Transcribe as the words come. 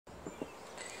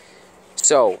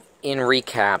So, in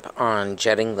recap on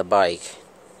jetting the bike,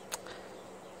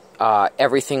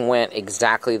 everything went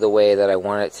exactly the way that I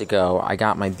wanted it to go. I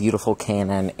got my beautiful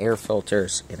K&N air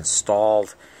filters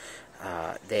installed.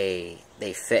 They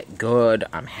fit good.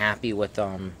 I'm happy with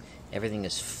them. Everything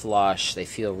is flush. They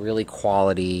feel really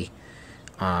quality.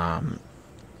 The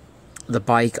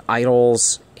bike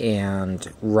idles and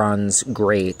runs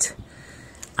great.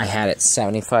 I had it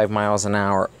 75 miles an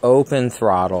hour, open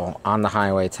throttle on the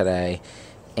highway today,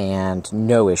 and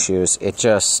no issues. It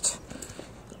just,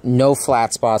 no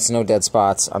flat spots, no dead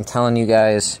spots. I'm telling you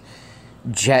guys,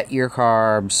 jet your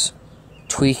carbs,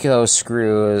 tweak those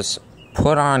screws,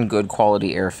 put on good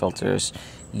quality air filters.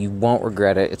 You won't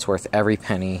regret it. It's worth every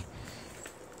penny.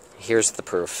 Here's the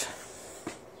proof.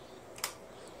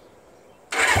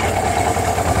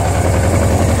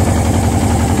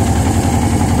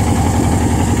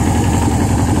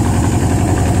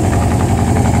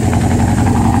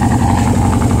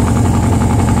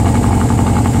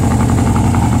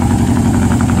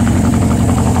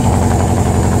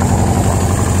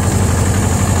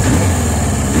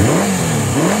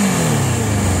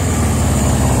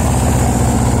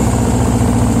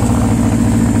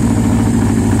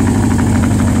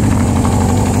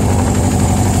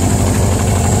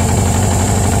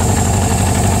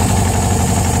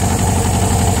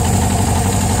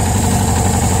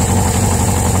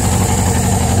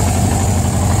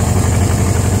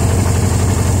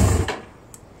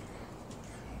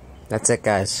 That's it,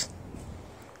 guys.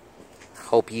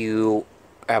 Hope you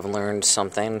have learned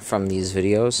something from these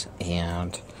videos,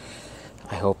 and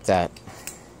I hope that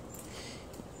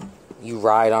you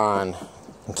ride on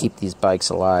and keep these bikes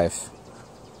alive.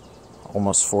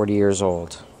 Almost 40 years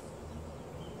old.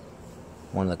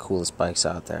 One of the coolest bikes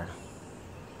out there.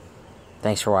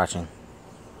 Thanks for watching.